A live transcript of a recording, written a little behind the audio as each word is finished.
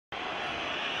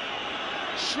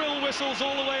Shrill whistles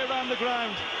all the way around the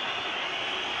ground.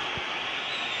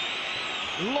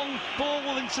 Long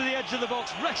ball into the edge of the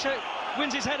box. Resha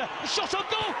wins his header. A shot on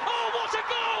goal. Oh, what a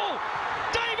goal!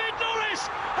 David Norris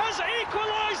has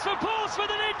equalised for Portsmouth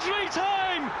in injury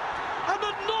time. And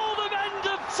the northern end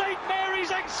of St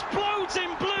Mary's explodes in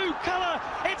blue colour.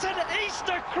 It's an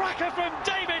Easter cracker from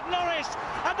David Norris.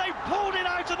 And they pulled it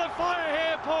out of the fire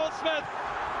here, Portsmouth.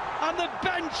 And the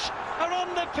bench are on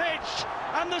the pitch.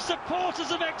 And the supporters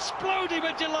have exploded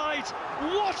with delight.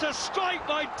 What a strike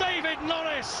by David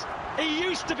Norris. He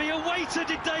used to be a waiter,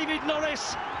 did David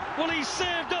Norris. Well, he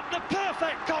served up the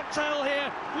perfect cocktail here.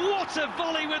 What a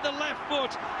volley with the left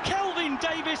foot. Kelvin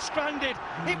Davis stranded.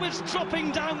 It was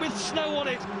dropping down with snow on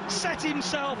it. Set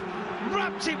himself,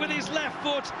 wrapped it with his left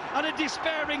foot, and a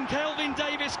despairing Kelvin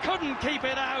Davis couldn't keep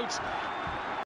it out.